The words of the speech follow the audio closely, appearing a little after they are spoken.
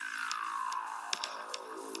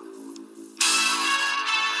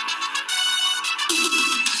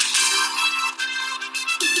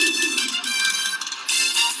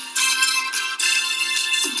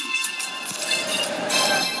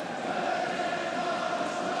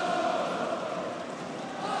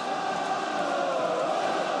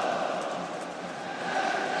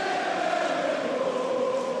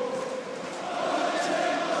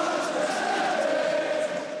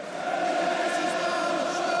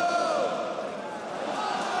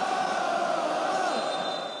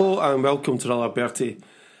and welcome to another Bertie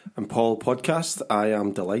and Paul podcast. I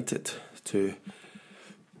am delighted to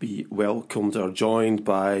be welcomed or joined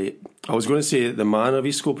by, I was going to say the man of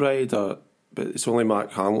East Kilbride, but it's only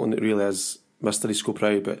Mark Hamilton that really is Mr. East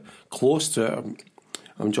Kilbride, but close to it.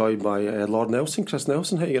 I'm joined by Lord Nelson, Chris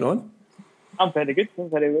Nelson. How are you getting on? I'm very good.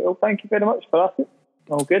 I'm very well. Thank you very much for asking.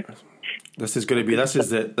 All good. This is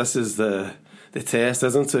the test,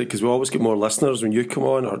 isn't it? Because we always get more listeners when you come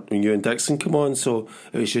on or when you and Dixon come on. So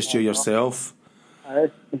it was just you yourself.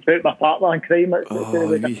 It's about my partner in crime.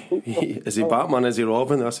 Is he Batman? Is he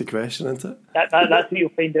Robin? That's the question, isn't it? That's what you'll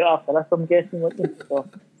find out after this, I'm guessing, won't you? So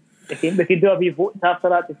we can do a wee votes after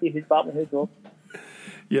that to see who's Batman, who's Robin.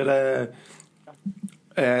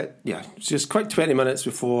 It's just quick 20 minutes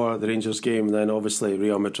before the Rangers game, then obviously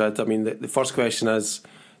Real Madrid. I mean, the first question is,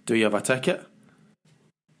 do you have a ticket?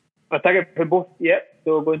 A ticket for both, yep.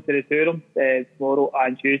 So we're going to the two of them tomorrow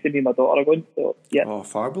and Tuesday. Me and my daughter are going. So yeah. Oh,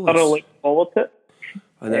 fabulous! I'm looking forward to it.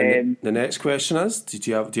 And then the next question is, do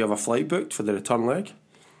you have a flight booked for the return leg?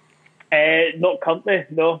 Not currently,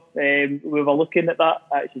 no. We were looking at that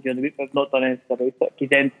actually during the week, but I've not done anything about it. Because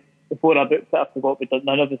then before I booked it, I forgot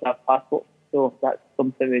none of us have passports, so that's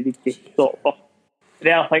something we need to sort first.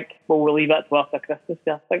 Then I think we'll leave it to after Christmas.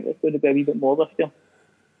 I think it's going to be a wee bit more this year.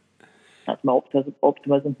 That's my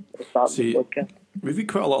optimism at the start of the podcast. We've got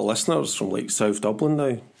quite a lot of listeners from like South Dublin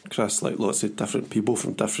now, Chris, like lots of different people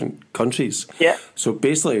from different countries. Yeah. So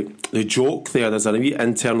basically, the joke there's a wee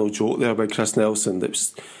internal joke there by Chris Nelson that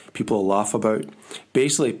people laugh about.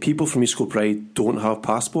 Basically, people from East Kilbride don't have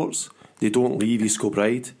passports. They don't leave East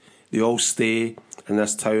Kilbride. They all stay in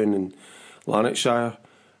this town in Lanarkshire,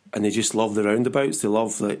 and they just love the roundabouts. They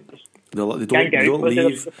love they don't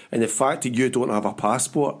leave. And the fact that you don't have a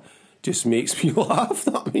passport just makes me laugh.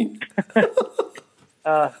 That I mean.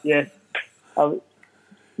 Yes. I've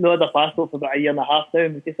not had a passport for about a year and a half now,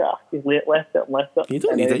 and we just left it. You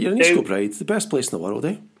don't need it. You're in East Kilbride. It's the best place in the world,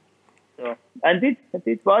 eh? So, indeed. But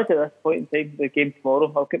at this point in time, the game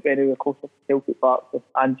tomorrow, I'll get very closer to Celtic Park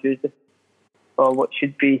and Tuesday for what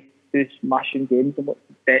should be two smashing games, and what's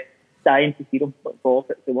dying to see them, what's all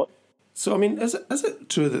it to watch. So, I mean, is it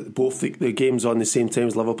true that both the games are on the same time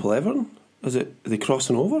as Liverpool Everton? Are they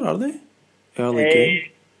crossing over, are they? Early game?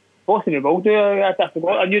 Possibly will do. I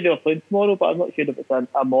forgot. I knew they were playing tomorrow, but I'm not sure if it's a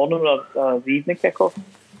morning or an evening kick-off.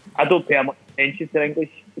 I don't pay much attention to English,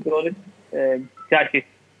 to be honest. Actually,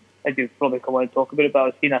 I do probably come on and talk about it, but I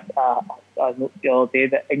was seeing a note the other day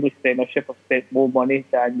that English Premiership have spent more money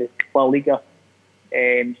than the La Liga,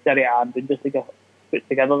 Serie A and Bundesliga put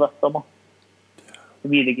together this summer. To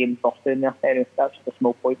me, the game's first in there. Anyway, that's just a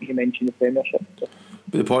small point that you mentioned the Premiership. So.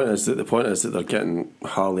 But the point is that they're getting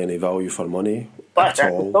hardly any value for money at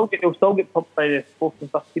all. They'll still get pumped by the fourth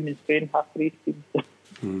and fifth team in Spain, half for each team.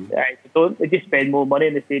 They just spend more money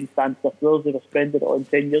in the same stance as Wales they were spending it on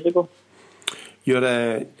 10 years ago.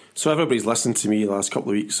 So everybody's listened to me the last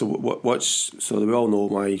couple of weeks. So so we all know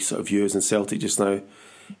my sort of views on Celtic just now.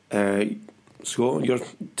 So you're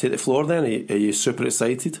take the floor then. Are you super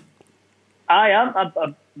excited? I am.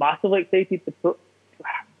 I'm massively excited.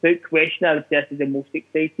 Without question, I would say this is the most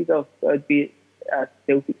excited of. I'd be a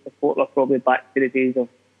Celtic supporter probably back to the days of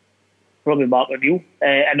probably Mark O'Neill.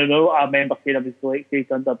 And I remember saying I was so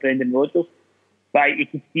excited under Brendan Rodgers. But you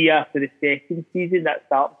can see after the second season that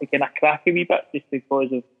started to kind of crack a wee bit just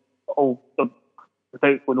because of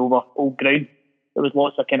without going over old ground. There was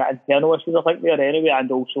lots of kind of internal issues I think there anyway, and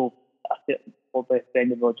also I think probably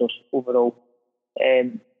Brendan Rodgers overall.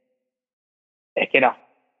 Kind of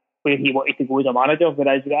where he wanted to go as a manager,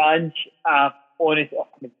 whereas Range, honestly,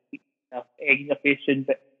 egging your face soon,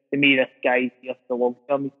 but to me, this guy's here for the long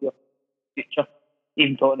term, he's here for the future.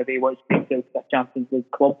 Even talking about what it's been to a Champions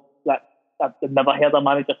League club, I've never heard a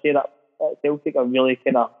manager say that at Celtic. I really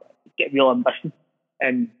kind of get real ambition,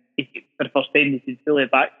 and for the first time, he's fully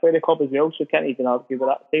backed by the club as well, so can't even argue with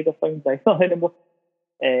that side of things either anymore.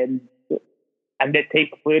 And the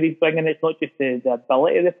type of player he's bringing, it's not just the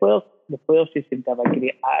ability of the players. The players just seem to have a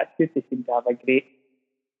great attitude. They seem to have a great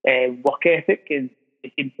work ethic, and they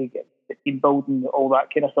seem to get the team building, all that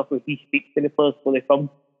kind of stuff. Where he speaks to the players where they're from.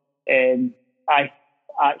 I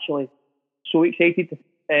actually so excited,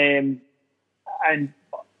 and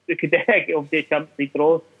we could get of the Champions League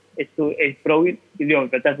draw. It's brilliant. You know,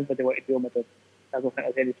 but everybody wanted Real Madrid. I don't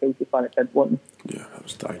think there's any Chelsea fan that didn't want them. Yeah, I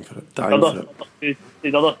was dying for it.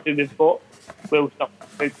 The other two we've got, well, without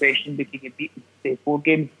question, we could get beaten the 4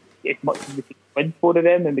 games as much as we could win 4 of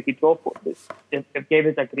them and we could draw 4. They've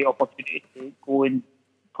given us a great opportunity to go and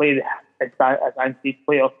play the advanced stage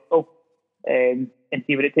playoff and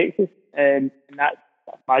see where it takes us. And that's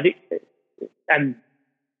magic. And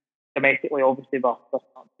domestically, obviously, we're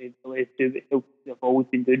starting to really do what they've always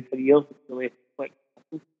been doing for years. It's really like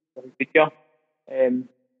a good job. And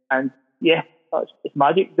yeah, it's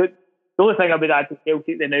magic. The only thing I would add to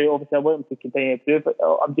Celtic now, obviously, I want him to continue to improve, but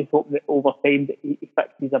I'm just hoping that over time that he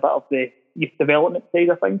fixes a bit of the youth development side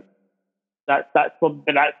of things. That's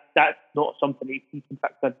not something that he can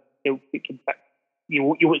fix. Celtic can fix. You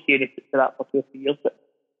won't see anything to that for 2 or 3 years, but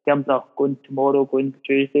in terms of going tomorrow, going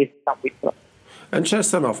Tuesday, can't wait for it.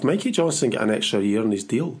 Interesting enough, Mikey Johnson got an extra year in his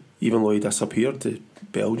deal, even though he disappeared to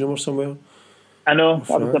Belgium or somewhere. I know,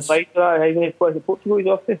 I was surprised for that. Was it Portugal he's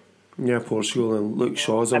off to? Yeah, Portugal, and Luke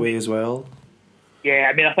Shaw's away as well. Yeah,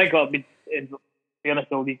 I mean, I think, in fairness,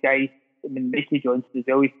 all these guys, I mean, Mikey Johnson as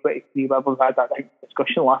well, he's 23, we've had that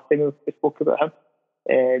discussion last time we spoke about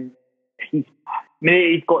him.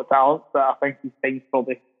 He's got talent, but I think his time's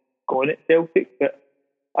probably gone at Celtic.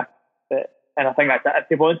 And I think that's it.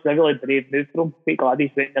 To be honest, it's a really brave move from him. Quite glad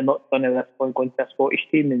he's went and not done this one, going to a Scottish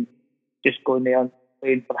team and just going there and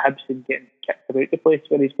playing for Hibs and getting kicked about the place,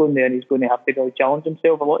 where he's going there and he's going to have to really challenge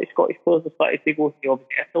himself. A lot of Scottish players have started to go to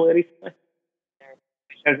obviously Italy recently.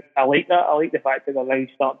 I like that. I like the fact that they're now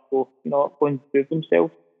starting to go, going to prove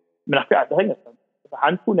themselves. I mean, I think there's a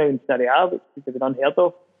handful now in Serie A, which would have been unheard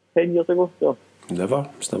of 10 years ago. So never.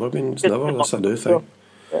 It's never. That's a new thing.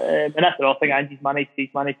 And that's the other thing. Andy's managed to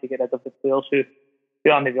get rid of the players who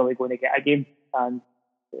aren't really going to get a game, and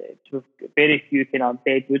very few kind of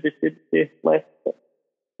dead wood left.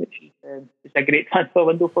 Which is it's a great transfer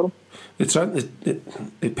window for him.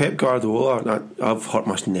 The Pep Guardiola. I've hurt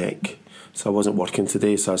my neck, so I wasn't working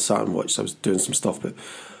today. So I sat and watched. I was doing some stuff, but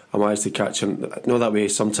I managed to catch him. That way,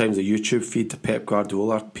 sometimes the YouTube feed to Pep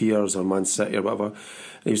Guardiola, Piers or Man City or whatever. And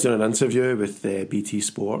he was doing an interview with BT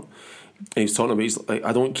Sport. And he was talking about, he's like,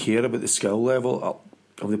 I don't care about the skill level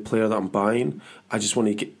of the player that I'm buying. I just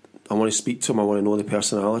want to speak to him. I want to know the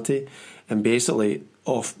personality. And basically,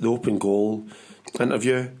 off the open goal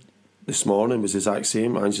interview this morning was the exact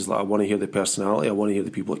same. And just like, I want to hear the personality. I want to hear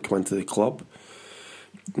the people that come into the club.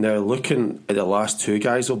 Now, looking at the last 2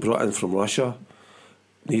 guys who brought in from Russia,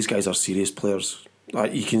 these guys are serious players.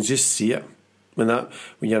 Like, you can just see it. When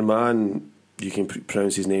your man, you can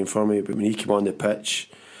pronounce his name for me, but when he came on the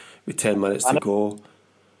pitch with 10 minutes to go,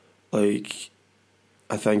 like,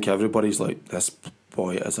 I think everybody's like, this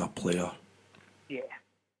boy is a player. Yeah.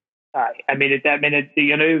 I mean,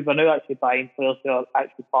 we're now actually buying players who are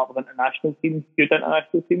actually part of international teams, good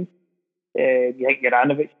international teams. You think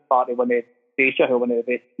Juranovic is part of one of Croatia, who are one of the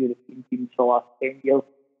best European teams for the last 10 years.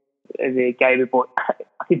 The guy we bought,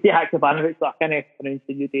 I can say Haksabanovic, but I can't pronounce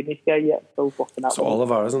the new Danish guy yet. Still fucking that. It's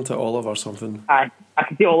Oliver, isn't it? Oliver something. I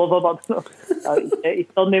can say Oliver, but his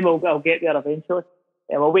surname I'll get there eventually.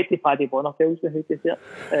 I'll wait till Paddy Bonner tells me who to say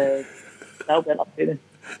it. That'll be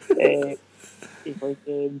entertaining.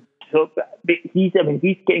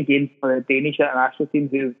 He's getting games for the Danish international team,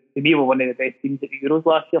 who to me were one of the best teams at the Euros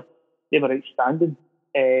last year. They were outstanding.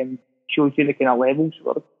 Shows you the kind of levels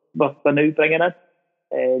we're now bringing in.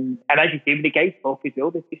 And as you say, when the guys talk as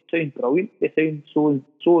well, they just sound brilliant. They sound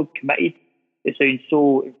so committed. They sound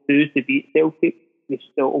so enthused to beat Celtic. They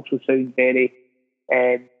still also sound very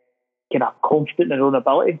kind of confident in their own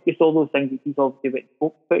ability. Just all those things that he's obviously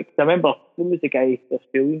spoke about. I remember, who was the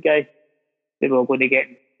Australian guy they were going to get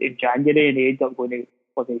in January, and he ended up going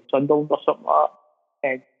to Sunderland or something like that.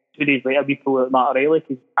 And 2 days later, we pull out Matt O'Reilly,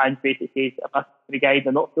 because Ange basically says, if the guys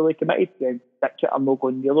are not fully committed, then ditch it, I'm not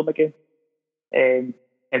going near them again. And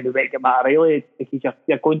we went to get Matt O'Reilly, because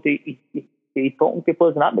you're going to he's talking to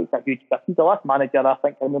players, and that makes a huge difference. The last manager, I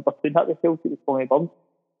think, I remember doing that with Celtic, was Tommy Burns.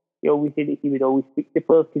 He always said that he would always speak to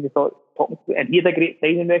players, because he thought talking to, and he had a great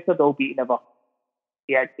signing record, albeit he didn't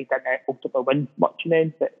ultimately win much in the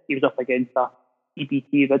end, but he was up against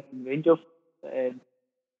EBT Vids and Rangers.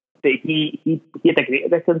 But he had a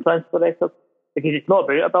great return transfer record, because it's not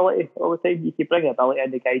about ability all the time. You can bring ability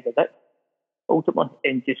in, the guy did it ultimately,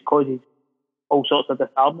 and just causes all sorts of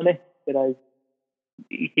disharmony. Whereas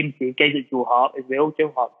you seem to guys like Joe Hart as well.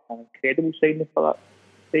 Joe Hart's an incredible signing for that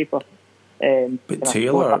paper. But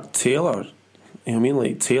Taylor, you know what I mean?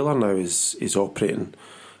 Like, Taylor now is operating.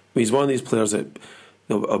 He's one of these players that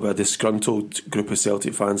there'll be a disgruntled group of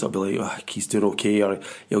Celtic fans that'll be like, he's doing okay, or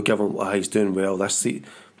you'll give him, he's doing well.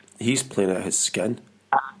 He's playing out his skin.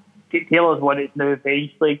 Taylor's one that's now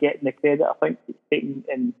eventually getting the credit. I think it's taken,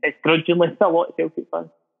 and it's grudgingly to a lot of Celtic fans.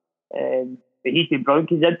 But he's been brilliant.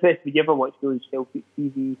 He's interesting. Would you ever watch those Celtic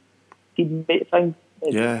TV teammate things?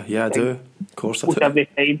 Yeah, I do. Of course I do. Every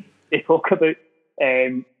time they talk about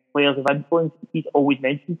players of influence, he's always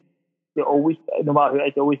mentioned. They always, no matter who it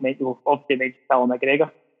is, they always mention. Obviously mentioned Callum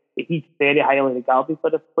McGregor. But he's very highly regarded by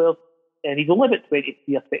the players. and he's only about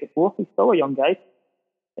 23 or 24. He's still a young guy.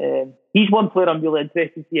 He's one player I'm really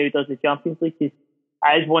interested to see how he does in the Champions League. It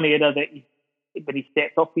is one area that when he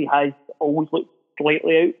steps up, he has always looked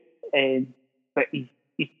slightly out, but his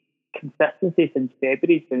consistency since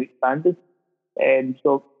February has been expanded.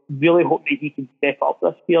 So really hope that he can step up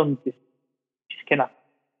this year and just kind of.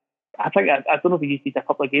 I don't know if he just needs a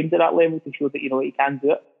couple of games at that level to show that he can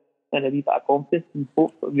do it, and a wee bit of confidence. And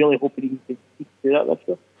really hoping he can do that this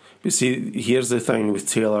year. But see, here's the thing with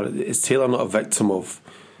Taylor: is Taylor not a victim of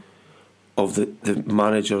the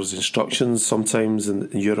manager's instructions sometimes in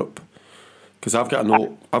Europe? Because I've got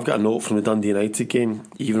a note from the Dundee United game.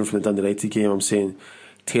 Even from the Dundee United game, I'm saying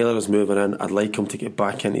Taylor is moving in. I'd like him to get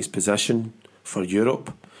back in his position for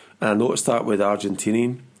Europe. And I noticed that with the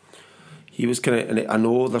Argentinian. He was and I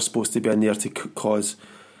know they're supposed to be in there to cause,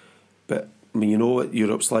 but I mean, you know what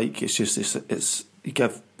Europe's like. It's just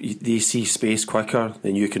they see space quicker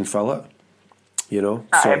than you can fill it. So,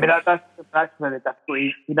 I mean that's really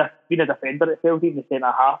difficult. Being a defender itself, even the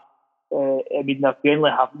centre half. I mean, they're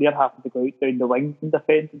having to go out down the wings and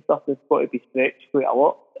defend and stuff. They've got to be stretched quite a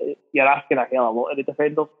lot. You're asking a hell of a lot of the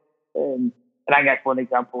defenders. And I think that's one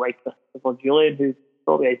example, like for Julian, who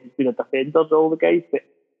probably has been a defender of all the guys, but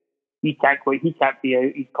he can't be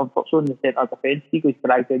out his comfort zone in the centre of defence. He goes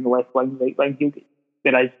dragged down the left wing, right wing.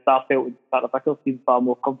 Whereas Starfelt and Carter Vickers seem far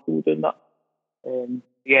more comfortable doing that.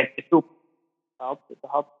 It's so hard. It's a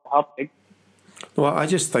hard thing. Well, I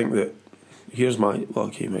just think that here's my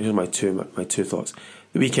two thoughts.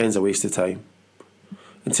 The weekend's a waste of time.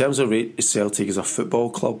 In terms of Celtic as a football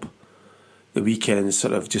club, the weekend's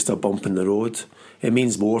sort of just a bump in the road. It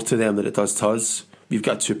means more to them than it does to us. We've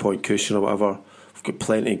got a 2-point cushion or whatever. We've got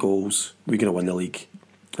plenty of goals. We're going to win the league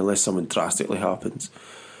unless something drastically happens.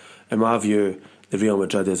 In my view, the Real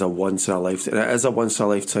Madrid is a once in a lifetime. It is a once in a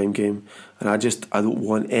lifetime game, and I don't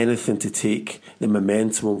want anything to take the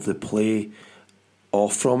momentum of the play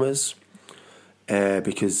off from us.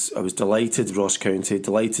 Because I was delighted, Ross County,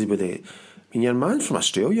 delighted with it. I mean, your man from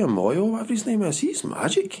Australia, Moyo, whatever his name is, he's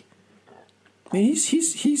magic. I mean,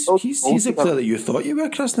 he's the player that you thought you were,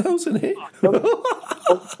 Chris Nelson, eh?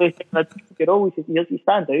 He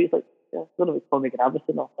stands out. He's like, I don't know if it's Tommy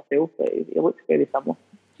Gravison or myself, but he looks very similar.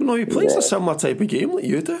 No, he plays a similar type of game like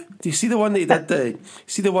you do. Do you see the one that he did?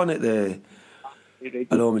 See the one at the?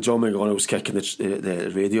 I know John McGonnell's kicking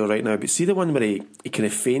the radio right now, but see the one where he kind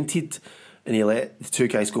of fainted and he let the two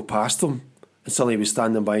guys go past him and suddenly he was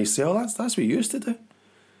standing by himself. That's what he used to do.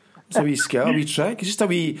 It's a wee skill, a wee trick. It's just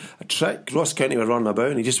a trick. Ross County were running about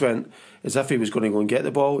and he just went as if he was going to go and get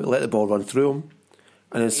the ball, let the ball run through him,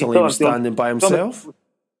 and then suddenly he was standing by himself. A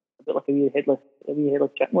bit like a wee headless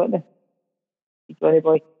chicken, wasn't he? Johnny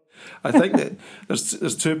boy. I think that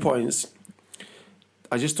there's 2 points.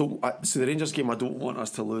 I just don't. So the Rangers game, I don't want us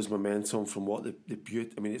to lose momentum from what the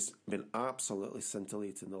beauty. I mean, it's been absolutely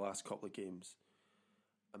scintillating the last couple of games.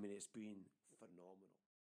 I mean, it's been phenomenal.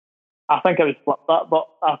 I think I would flip that, but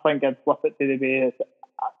I think I'd flip it to the way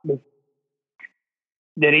the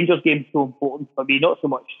Rangers game's so important for me. Not so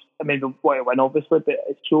much. I mean, we want to win, obviously, but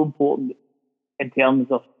it's so important in terms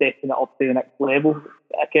of stepping it up to the next level.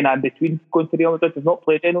 Kind of in between going to Real Madrid, we've not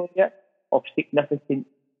played anyone yet of significant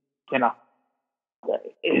kind of.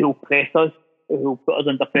 Who'll press us, who'll put us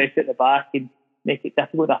under pressure at the back and make it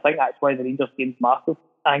difficult. I think that's why the Rangers game's massive.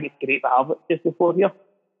 I think it's great to have it just before here.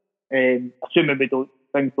 Assuming things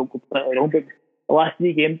don't go completely wrong, but the last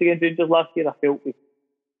 3 games against Rangers last year, I felt we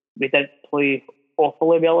didn't play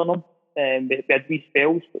awfully well in them. We had wee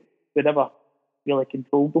spells, but we never really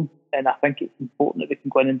controlled them. And I think it's important that we can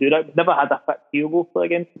go in and do that. We've never had a fit Diogo play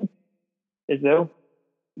against them as well.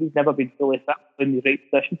 He's never been fully fit in the right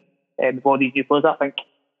position. Before these new players, I think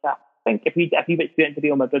if he went straight into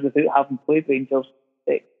Real Madrid without having played Rangers,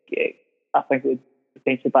 I think it would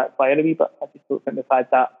potentially backfire a wee bit. I just don't think we've had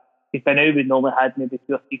that. Because by now we've normally had maybe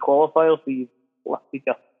 2 or 3 qualifiers, so you've lifted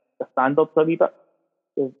your standards a wee bit.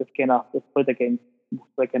 We've played against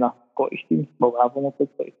mostly kind of Scottish teams. Well, we have only played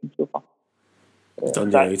Scottish teams so far.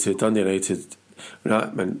 Dundee United.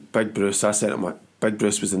 When Big Bruce, Big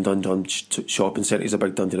Bruce was in Dundon shopping centre. He's a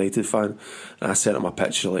big Dundee United fan, and I sent him a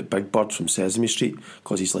picture of like Big Bird from Sesame Street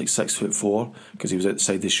because he's like 6'4", because he was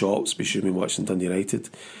outside the shops. We should have been watching Dundee United,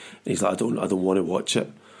 and he's like, I don't want to watch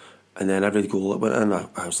it. And then every goal that went in, I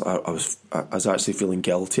was actually feeling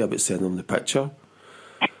guilty about sending him the picture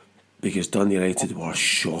because Dundee United were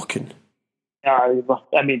shocking. Yeah,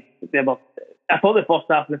 I mean, I thought the first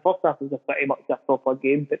half was pretty much a proper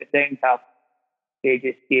game, but the second half they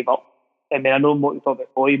just gave up. I mean, I know what you talk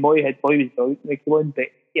about Boy. Boy was brilliant to make the one, but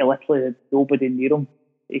he literally had nobody near him.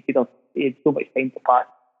 He had so much time to pass.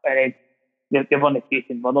 And then they weren't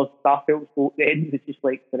chasing runners. Starfelt, so the end was just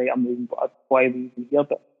like, right, I'm moving, but that's why we even here.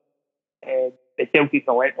 But the Celtic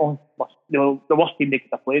are went on. They were the worst team they could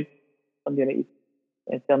have played on United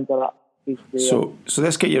in terms of that. So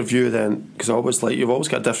let's get your view then, because you've always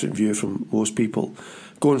got a different view from most people.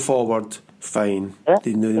 Going forward, fine. Yeah.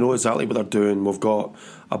 They know exactly what they're doing. We've got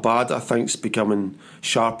Abad, I think, is becoming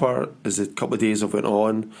sharper as the couple of days have went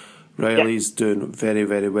on. Riley's doing very,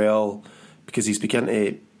 very well because he's beginning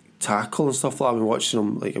to tackle and stuff like that. I've been watching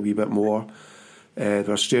him like a wee bit more.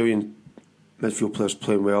 The Australian midfield players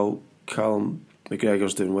playing well. Callum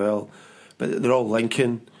McGregor's doing well, but they're all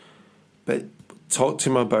linking. But talk to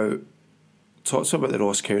him about the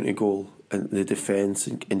Ross County goal and the defence,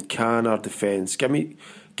 and can our defence give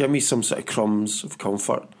me some sort of crumbs of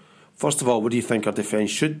comfort? First of all, what do you think our defence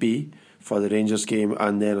should be for the Rangers game,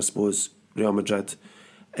 and then I suppose Real Madrid,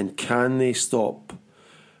 and can they stop?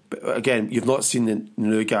 But again, you've not seen the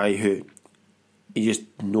new guy who he just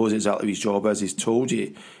knows exactly what his job is. He's told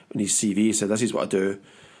you in his CV, he said, "This is what I do.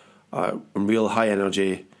 I'm real high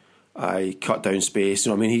energy. I cut down space."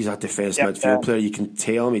 You know what I mean? He's a defence midfield player. You can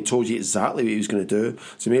tell him. He told you exactly what he was going to do.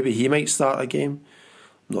 So maybe he might start a game.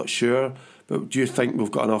 I'm not sure. But do you think we've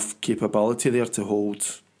got enough capability there to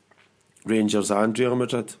hold Rangers and Real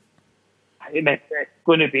Madrid? It's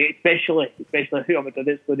going to be, especially Real Madrid,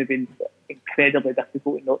 it's going to be incredibly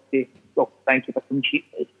difficult not to, thank you for clean sheet.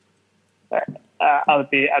 I'd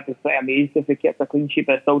be quite amazed if they kept a clean sheet,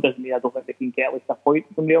 but it still doesn't mean I don't think they can get at least a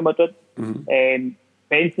point from Real Madrid.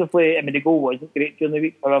 Defensively, I mean, the goal wasn't great during the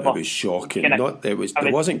week. However, it was shocking.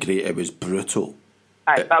 It wasn't great. It was brutal.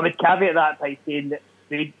 I would caveat that by saying that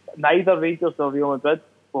neither Rangers or Real Madrid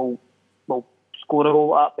will score a goal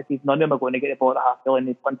like that, because none of them are going to get the ball at half field and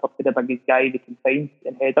they punt up to the biggest guy they can find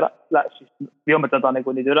and header it. That's just, Real Madrid aren't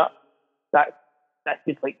going to do that. That's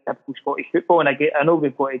just like typical Scottish football, and I know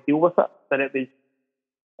we've got to deal with it, but it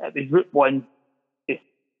was route one, just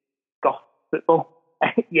guff football.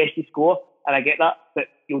 Yes, you score, and I get that, but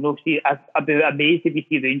you'll not see. I'd be amazed if you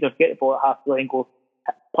see Rangers get the ball at half field and go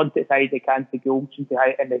punt it as high as they can to goals, and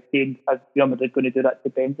the same as Real Madrid going to do that to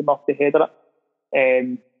Benzema to header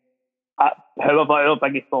it. However, our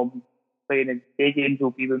biggest problem playing in day games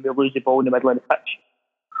will be when we lose the ball in the middle of the pitch,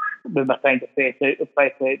 when we're trying to press out,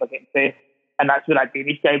 we're getting pressed, and that's where that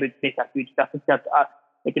Danish guy would make a huge difference.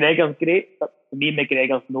 McGregor's great, but for me,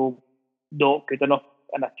 McGregor's not good enough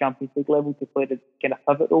in a Champions League level to play the kind of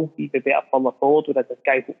pivot role. He'd be better further forward, whereas this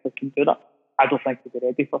guy hopefully can do that. I don't think he'll be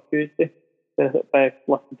ready for Tuesday by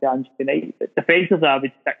listening to Ange tonight. But defensively, I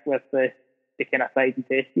would stick with the kind of side and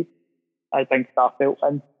tested. I think Starfelt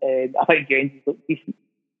in. I think James looked decent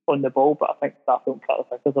on the ball, but I think Starfelt and Carter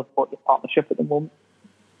Vickers have got the partnership at the moment.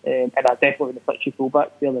 And I definitely the touchy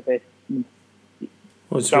fullbacks, they're the best.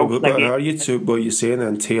 What are you saying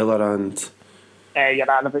then, Taylor and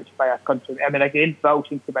Juranovic by a country? I mean, again,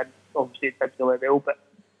 Wilson came in, obviously it did really well, but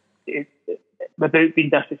without being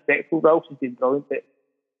disrespectful, Wilson's been brilliant, but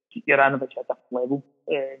Juranovic at a different level,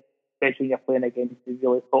 especially when you're playing against the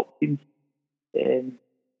really top teams.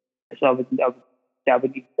 So I would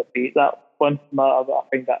need to debate that one. I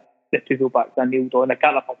think that the two fullbacks are nailed on.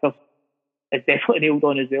 Carter Vickers is definitely nailed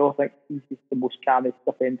on as well. I think he's just the most calmest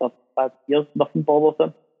defender I've had years. Nothing bothers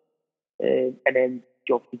him. And then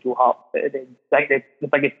obviously Joe Hart. And then I think the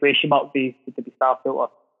biggest question mark would be Starfelt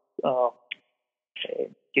or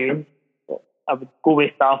James. But I would go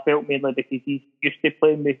with Starfelt mainly because he's used to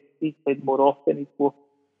playing he's played more often. He's more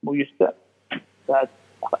used to it. So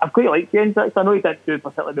I quite like James. I know he didn't do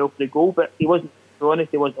particularly well for the goal, but he wasn't, to be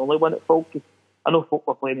honest, he wasn't the only one at fault. I know folk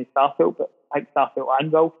were playing in Starfelt, but I think Starfelt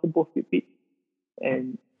and Wilson both get beat.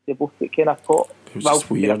 And they both get kind of caught. It was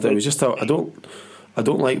just weird. It was just I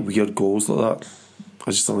don't like weird goals like that.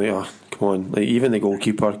 I just don't like, come on. Like, even the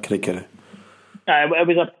goalkeeper could have it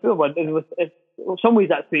was a poor one. In some ways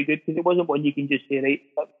that's pretty good, because it wasn't one you can just say, right,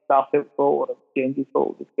 that's Starfelt's fault or James'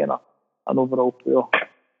 fault. It's kind of an overall poor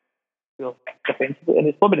defensively, and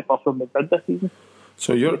it's probably the first one we've done this season.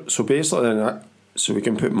 So basically then, so we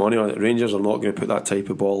can put money on it. Rangers are not going to put that type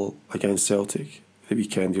of ball against Celtic the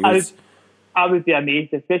weekend. I would be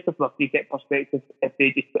amazed, especially from a free kick perspective, if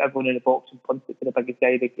they just put everyone in the box and punt it to the biggest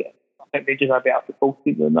guy they get. I think Rangers are a better football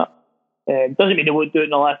team than that. Doesn't mean they won't do it in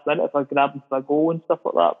the last minute if I grab them for a goal and stuff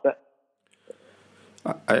like that.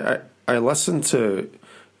 But I listened to,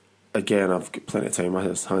 again, I've got plenty of time on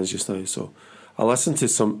his hands just now, so I listened to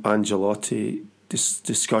some Ancelotti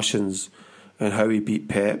discussions on how he beat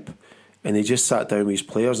Pep, and they just sat down with his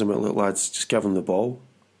players and went, look lads, just give them the ball.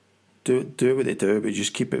 Do what they do, but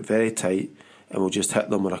just keep it very tight, and we'll just hit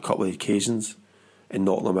them on a couple of occasions and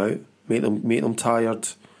knock them out. Make them tired.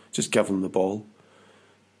 Just give them the ball.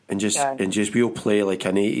 and just we'll play like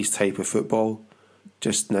an 80s type of football,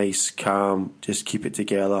 just nice, calm, just keep it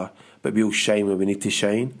together, but we'll shine when we need to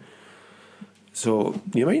shine. So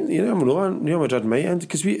Real Madrid might end,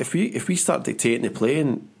 because if we start dictating the play,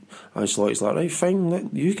 and Ancelotti's like, right, fine,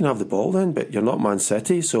 you can have the ball then, but you're not Man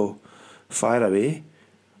City, so fire away.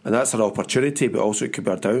 And that's an opportunity, but also it could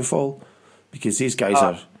be a downfall, because these guys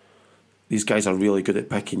are really good at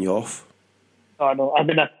picking you off. I know. I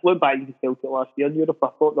mean, I look back to Celtic last year in Europe. I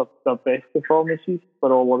thought their best performances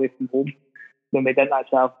were all away from home, when we didn't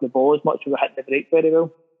actually have the ball as much, we were hitting the break very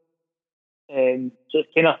well. So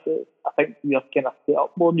it's kind of, I think we are kind of set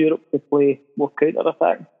up more in Europe to play more counter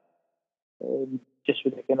attack. Just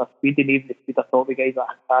with the kind of speed and even the speed I thought the guys that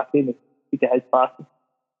attacking, the speed of his passes.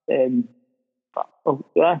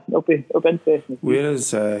 It'll be interesting.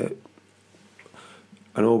 Whereas I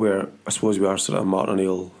suppose we are sort of Martin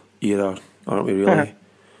O'Neill era, aren't we? Really?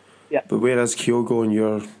 Yeah. But whereas Kyogo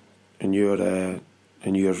in your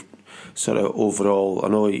sort of overall, I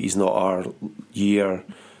know he's not our year,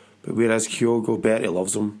 but whereas Kyogo, Bertie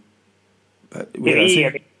loves him. But where is he?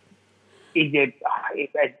 He's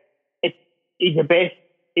the best.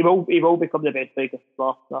 He will become the best striker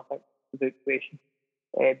for us, I think, without question.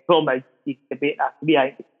 Problem is, he's debating that. To me,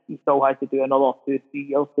 I think he still has to do another 2-3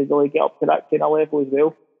 years to really get up to that kind of level as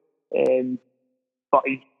well. But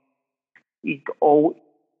he's got all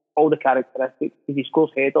the characteristics. He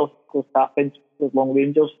scores headers, scores tap-ins, scores long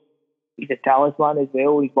rangers. He's a talisman as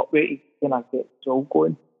well. He's what way he kind of gets it all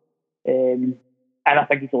going. And I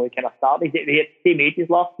think he's only kind of started. He's at the same age as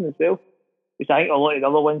Larsson as well, which I think a lot of the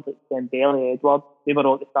other ones, like Dembele, Edward, they were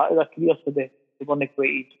all at the start of their career, so they weren't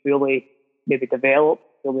quite fully maybe developed,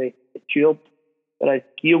 fully matured. Whereas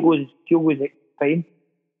Kyogo's at time,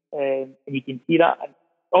 and you can see that. And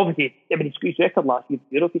obviously, I mean, his record last year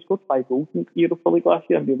in Europe, he scored 5 goals in the Europa League last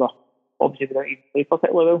year, and we don't even play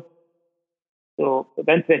particularly well. So it'll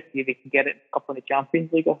be interesting if he can get it up in the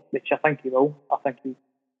Champions League, which I think he will. I think he'll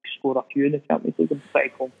score a few in the Champions League. I'm pretty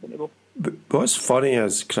confident he will. But what's funny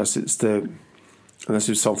is, Chris, and this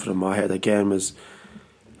was something in my head again, was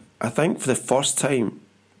I think for the first time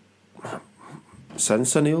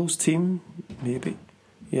since O'Neill's team, maybe,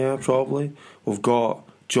 yeah, probably, we've got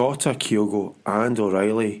Jota, Kyogo and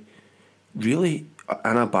O'Reilly, really,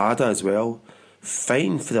 and Abada as well,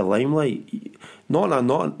 fighting for the limelight. Not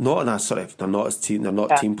in a sort of, they're not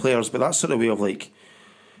team players, but that sort of way of like,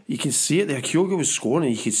 you can see it there. Kyogo was scoring,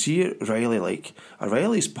 and you can see it,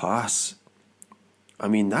 O'Reilly's pass. I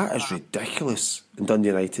mean, that is ridiculous in Dundee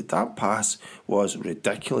United. That pass was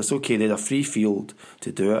ridiculous. Okay, they had a free field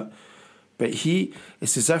to do it, but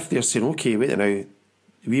it's as if they're saying, okay, wait now, the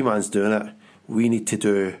wee man's doing it, we need to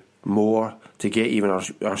do more to get even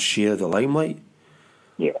our share of the limelight.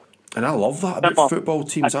 Yeah. And I love that about football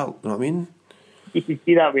teams, you know what I mean? You can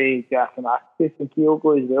see that with Giacomassi and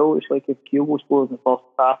Kyogo as well. It's like if Kyogo scores in the first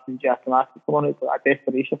half and Giacomassi come on, it's like a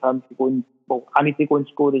desperation for him to go and, I need to go and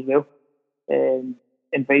score as well. And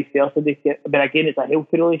vice versa. But again, it's a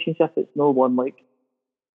healthy relationship. It's no one like,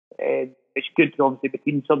 it's good obviously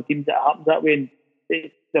between some teams that it happens that way, and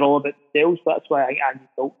they're all about themselves. That's why I think Andy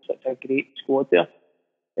built such a great squad there.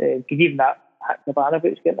 Because even that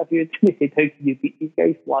Ivanovic getting a few, he said, how can you beat these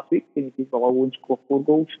guys last week? And he said, well, I won't score 4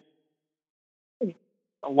 goals.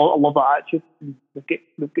 I love that attitude.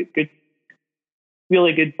 We've got good,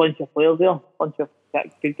 really good bunch of players there, bunch of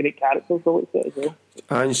good, great characters, I like that as well.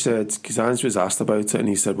 Ange said, because Ange was asked about it, and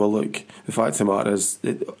he said, well, look, the fact of the matter is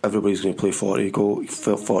that everybody's going to play 40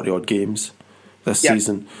 odd games this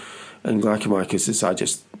season. And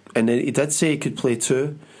Giakoumakis and then he did say he could play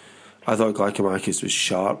 2. I thought Giakoumakis was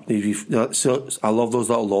sharp. So I love those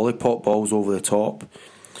little lollipop balls over the top.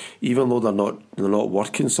 Even though they're not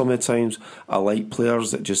working some of the times, I like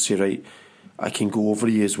players that just say, right, I can go over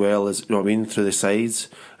you as well as, you know what I mean, through the sides,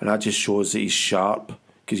 and that just shows that he's sharp,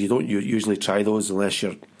 because you don't usually try those unless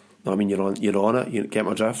you're, you know what I mean, you're on it. You get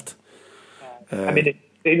my drift. I mean, the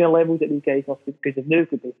training levels that these guys have, because they've now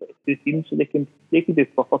got basically 2 teams, so they can do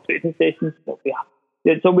proper training sessions.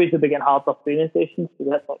 In some ways, they're getting harder training sessions, so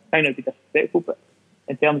that's kind of disrespectful. But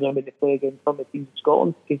in terms of when they play against some of the teams in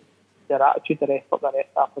Scotland, because their attitude, their effort, their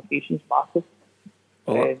application is massive.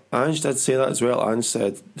 Well, Ange did say that as well. Ange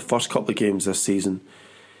said the first couple of games this season,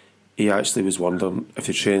 he actually was wondering if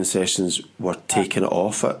the training sessions were taking it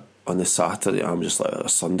off it on the Saturday. I'm just like, a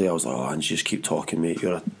Sunday, I was like, oh, Ange, just keep talking, mate.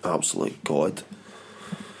 You're an absolute god.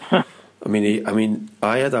 I mean,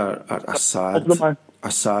 I had a sad. I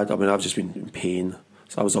mean, I've just been in pain.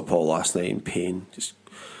 So I was up all last night in pain,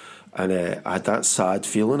 and I had that sad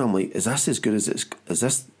feeling. I'm like, is this as good as it's?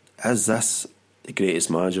 Is this the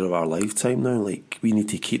greatest manager of our lifetime now? Like, we need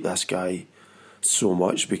to keep this guy so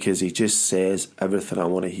much because he just says everything I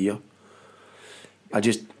want to hear.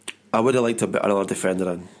 I would have liked a bit another defender,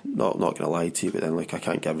 and not going to lie to you, but then I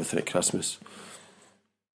can't get everything at Christmas.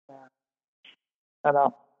 I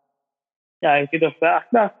know. Yeah, good of that.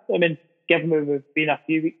 I mean, given we've been a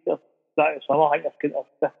few weeks of that summer, I think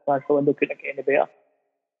this transfer window couldn't get any better.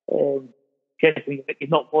 You've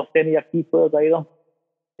not lost any of your key players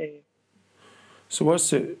either. So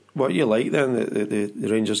what you like then, the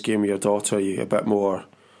Rangers game with your daughter? Are you a bit more,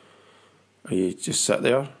 are you just sit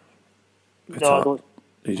there? No, I don't.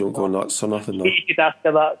 You don't go nuts or nothing? No? You could ask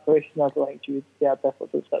her that question, I don't think she would say a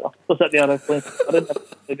different. Don't sit there and play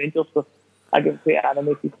the Rangers, so I get quite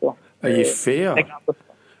animated. So, are you fair?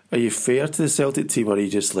 Are you fair to the Celtic team, or are you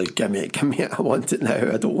just like, give me it, I want it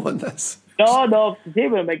now, I don't want this? No, today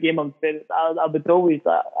when my game, I would always,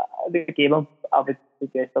 the game, I would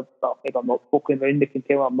suggest that maybe I'm not poking around, they can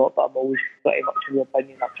tell I'm not, but I'm always pretty much of the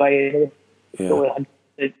opinion I try anyway. Yeah. So I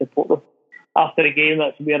support them. After the game,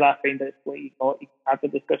 that's where I find it's like you can have the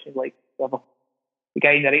discussion like whatever. The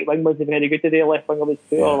guy in the right wing was very good today, left winger was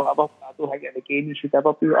poor or whatever. I don't think in the game you should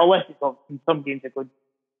ever be, unless it's some games are good.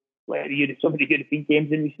 Like some of the European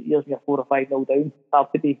games in recent years, you're 4 or 5-0 down.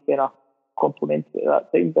 Have to be kind of complimentary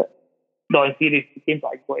at that time, but no, in theory, the games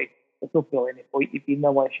like there's no really any point you being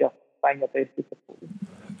there unless you're trying your best to support them.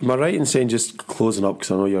 Am I right in saying, just closing up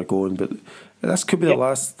because I know you're going, but this could be the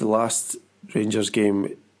last Rangers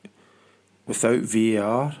game without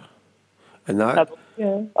VAR, and that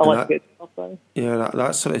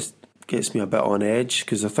that sort of gets me a bit on edge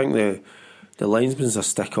because I think the linesman's a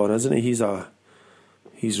stick on, isn't he?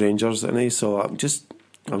 He's Rangers, isn't he? So I'm just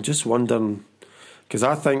wondering, because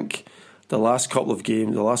I think the last couple of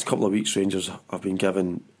weeks, Rangers have been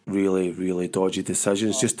given really, really dodgy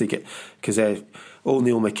decisions just to get, because old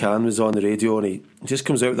Neil McCann was on the radio and he just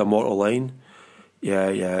comes out with a mortal line. Yeah,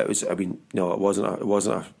 it was. I mean, no, it wasn't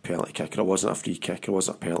a penalty kick, or it wasn't a free kick, or it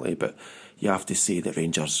wasn't a penalty. But you have to say that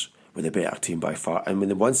Rangers were the better team by far. And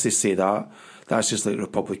when once they say that, that's just like the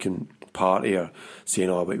Republican Party are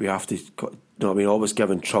saying, "Oh, but we have to." No, I mean, always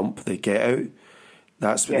giving Trump the get out.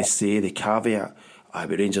 That's what they say. The caveat.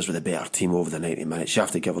 But Rangers were the better team over the 90 minutes. You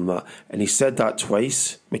have to give them that. And he said that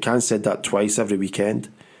twice. McCann said that twice every weekend.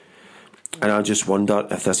 And I just wonder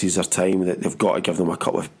if this is their time that they've got to give them a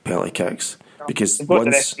couple of penalty kicks. Because they've got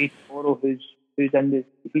the referee tomorrow he's he's a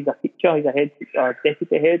teacher, he's a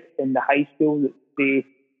deputy head in the high school that they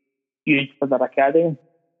use for their academy.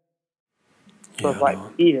 So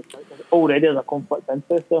already there's a conflict of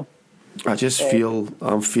interest there. I just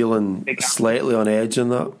I'm feeling slightly on edge on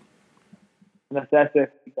that. And that's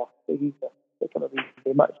he's kind of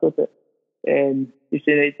very much with it. You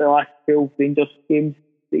say that it's the last 12 Rangers games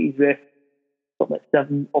that he's ref, something like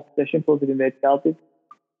 7 opposition players have been red carded.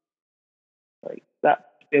 Like that's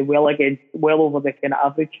well over the kind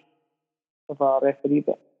of average of a referee.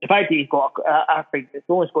 But the fact that he's got, I think it's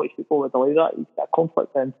only Scottish football would allow that. He's got a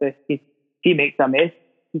conflict of interest. He makes a mess.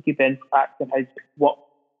 He could then act in his work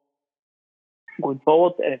going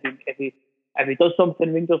forward. And if he does something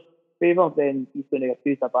in Rangers' favour, then he's going to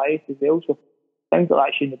accuse of bias as well. So things like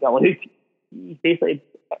that shouldn't be allowed. He's basically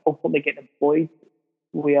ultimately getting employed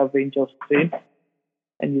where Rangers train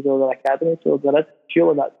and use all their academy. So there is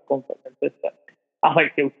surely that's conflict of interest. I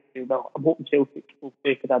think Celtic do well. I'm hoping Celtic will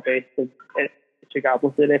play for their best, and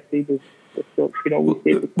regardless of the referee.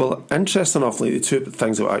 Well, interesting enough, like the two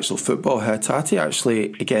things about actual football, Hatate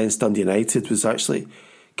actually against Dundee United was actually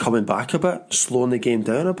coming back a bit, slowing the game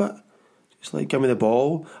down a bit. Just like, give me the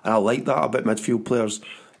ball. And I like that about midfield players.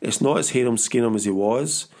 It's not as Harum Skinner as he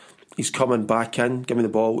was. He's coming back in, give me the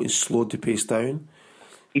ball, and slowed the pace down.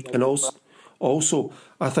 And also,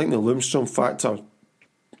 I think the Lundstrom factor,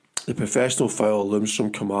 the professional foul,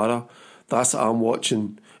 Lundstrom Kamara, that's what I'm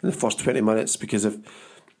watching in the first 20 minutes, because if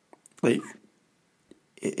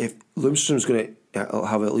Lundstrom's going to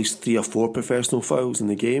have at least 3 or 4 professional fouls in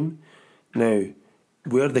the game, now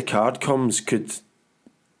where the card comes could,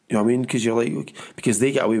 you know what I mean? Because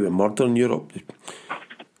they get away with murder in Europe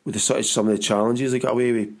with some of the challenges they got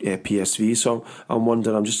away with PSV. So I'm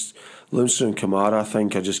wondering, Lundstrom and Kamara, I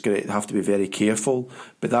think, are just going to have to be very careful.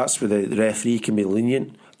 But that's where the referee can be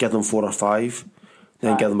lenient, give them 4 or 5,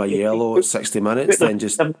 then give them a yellow at 60 minutes, then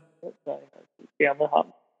just. I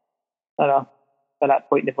know. At that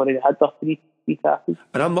point, they've already had their 3 tackles.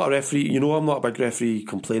 And I'm not a referee. I'm not a big referee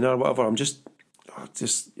complainer or whatever. I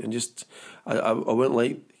wouldn't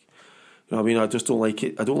like. You know what I mean? I just don't like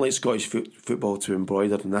it. I don't like Scottish football to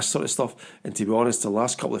embroider and this sort of stuff. And to be honest, the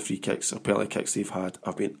last couple of free kicks or penalty kicks they've had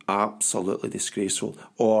have been absolutely disgraceful.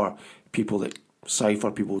 Or people that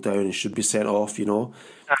cipher people down and should be sent off, you know.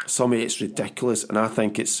 Some of it's ridiculous, and I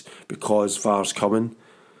think it's because VAR's coming.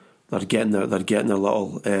 They're getting their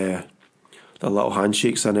little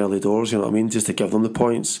handshakes in early doors, you know what I mean, just to give them the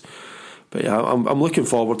points. But yeah, I'm looking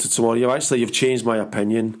forward to tomorrow. You've changed my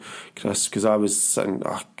opinion, Chris, because I was saying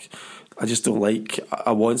I just don't like.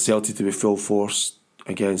 I want Celtic to be full force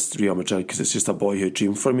against Real Madrid because it's just a boyhood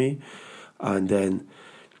dream for me. And then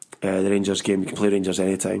the Rangers game, you can play Rangers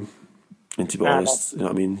anytime. And to be honest, you know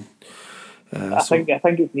what I mean. I think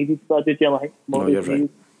it's needed. So I do feel like you're right.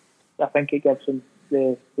 I think it gives them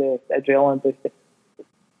the adrenaline boost to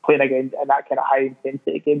playing again in that kind of high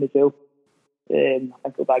intensity game as well. I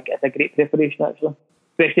think it's a great preparation actually,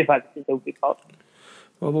 especially if it's the Celtic Cup.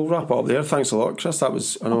 Well, we'll wrap up there. Thanks a lot, Chris. I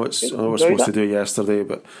know we're supposed to do it yesterday,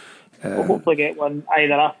 but we'll hopefully get one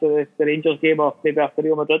either after the Rangers game or maybe after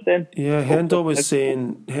Real Madrid then. Yeah, Hendo was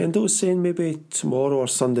saying maybe tomorrow or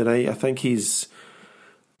Sunday night. I think he's.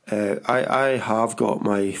 I have got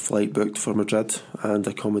my flight booked for Madrid and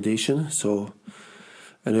accommodation, so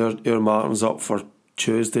and our Martin's up for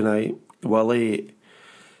Tuesday night. Willie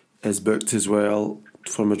is booked as well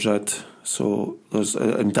for Madrid, so there's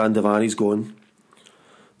and Dan Devani's going.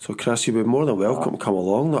 So Chris, you'd be more than welcome to come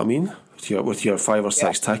along. Know what I mean? With your 5 or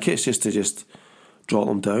 6 tickets, just to drop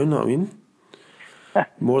them down. Know what I mean?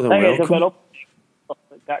 More than welcome. I got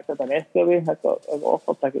offer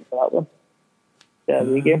tickets for that one. Yeah,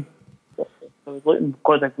 the game. So I was looking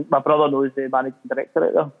because my brother knows the managing director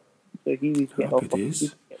out there, so he was getting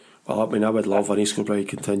offers. Well, I mean, I would love an East Kilbride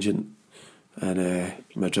contingent in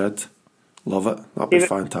Madrid. Love it. That'd be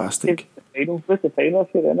fantastic. What's the final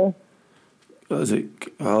for you now? Is it?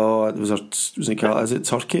 Oh, is it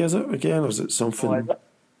Turkey? Is it again, or is it something? I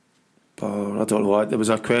don't know. There was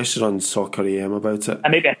a question on Soccer AM about it.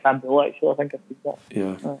 Maybe Istanbul. Actually, I think I've seen that.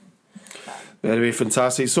 Yeah. Anyway,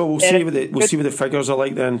 fantastic. So we'll see what the figures are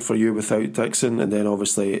like then for you without Dixon, and then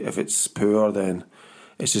obviously if it's poor, then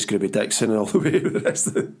it's just going to be Dixon all the way. The rest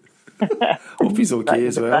of it. Hope he's okay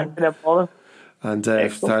as well. And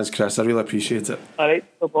thanks, Chris. I really appreciate it. All right,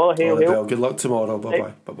 no bother. Hail. Good luck tomorrow.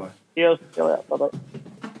 Bye bye. Cheers. Bye bye.